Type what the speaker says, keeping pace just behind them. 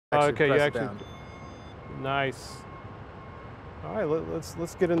Okay, you press it actually. down. Nice. All right,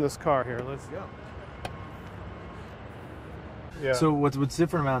 let's get in this car here. Let's go. Yeah. So what's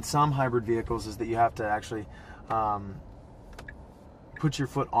different about some hybrid vehicles is that you have to actually put your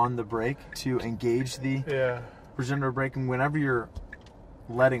foot on the brake to engage the regenerative braking. Whenever you're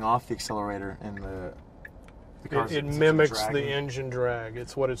letting off the accelerator and the car it mimics the engine drag.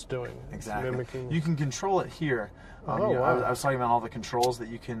 It's what it's doing. Exactly. It's mimicking. You can control it here. Wow. I was talking about all the controls that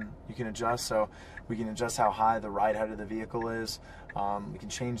you can adjust. So we can adjust how high the ride height of the vehicle is. We can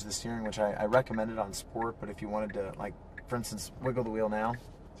change the steering, which I recommend it on Sport. But if you wanted to, like, for instance, wiggle the wheel now,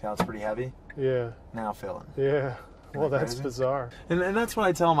 see how it's pretty heavy? Yeah. Now feel it. Yeah. Well, that's crazy? bizarre. And that's what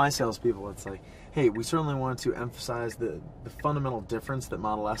I tell my salespeople. It's like, hey, we certainly want to emphasize the fundamental difference that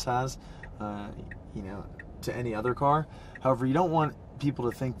Model S has, to any other car. However, you don't want people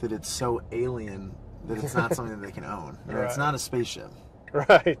to think that it's so alien that it's not something that they can own. Right. It's not a spaceship.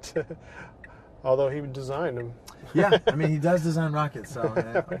 Right. Although he designed them. Yeah, I mean, he does design rockets, so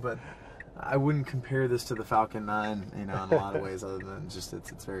but I wouldn't compare this to the Falcon 9, in a lot of ways, other than just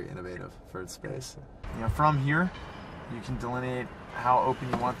it's very innovative for its space. From here, you can delineate how open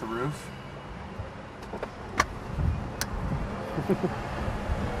you want the roof.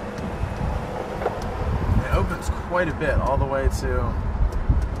 It opens quite a bit, all the way to...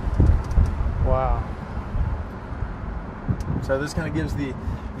 Wow. So this kind of gives the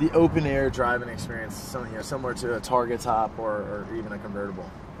open air driving experience, similar to a Targa top or even a convertible.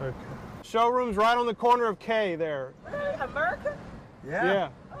 Okay. Showroom's right on the corner of K there. America? Yeah.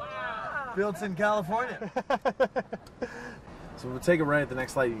 Wow. Built in California. So we'll take a right at the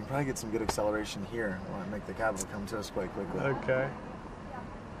next light. You can probably get some good acceleration here. I want to make the capital come to us quite quickly. Okay.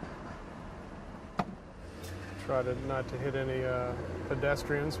 Try not to hit any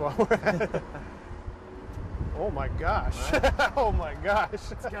pedestrians while we're at it. Oh my gosh. Right? Oh my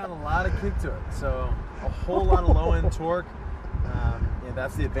gosh. It's got a lot of kick to it. So a whole lot of low end torque.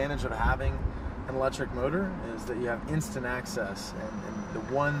 That's the advantage of having an electric motor, is that you have instant access, and the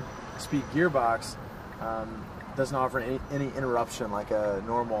one-speed gearbox doesn't offer any interruption like a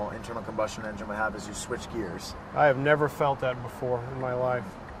normal internal combustion engine would have as you switch gears. I have never felt that before in my life,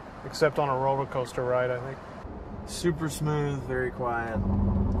 except on a roller coaster ride, I think. Super smooth, very quiet.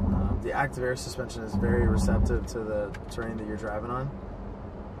 The active air suspension is very receptive to the terrain that you're driving on.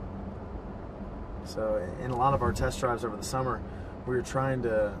 So in a lot of our test drives over the summer, we were trying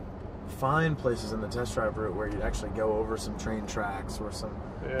to find places in the test drive route where you'd actually go over some train tracks or some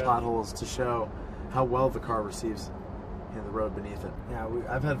potholes to show how well the car receives the road beneath it. Yeah,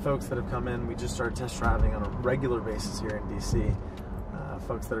 I've had folks that have come in. We just started test driving on a regular basis here in DC.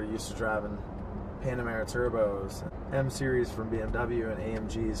 Folks that are used to driving Panamera turbos, M-Series from BMW, and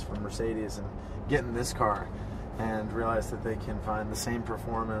AMGs from Mercedes, and getting this car and realize that they can find the same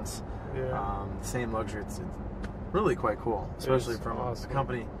performance, the same luxury. It's really quite cool, especially from a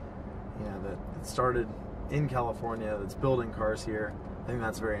company that started in California, that's building cars here. I think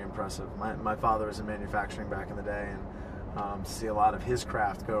that's very impressive. My father was in manufacturing back in the day, and to see a lot of his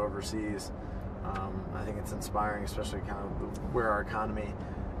craft go overseas, I think it's inspiring, especially kind of where our economy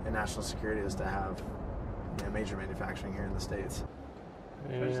and national security is, to have major manufacturing here in the States.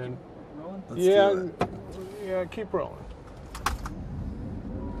 And Let's do it. Yeah, keep rolling.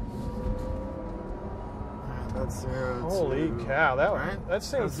 That's 0 Holy to, cow! right? That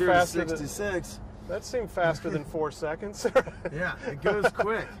seems 0 faster to 66. That seemed faster than 4 seconds. Yeah, it goes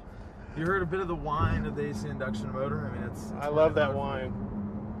quick. You heard a bit of the whine of the AC induction motor. I mean, it's I love that whine.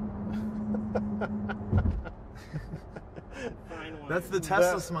 That's the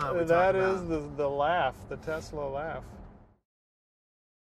Tesla smile. That is the laugh, the Tesla laugh.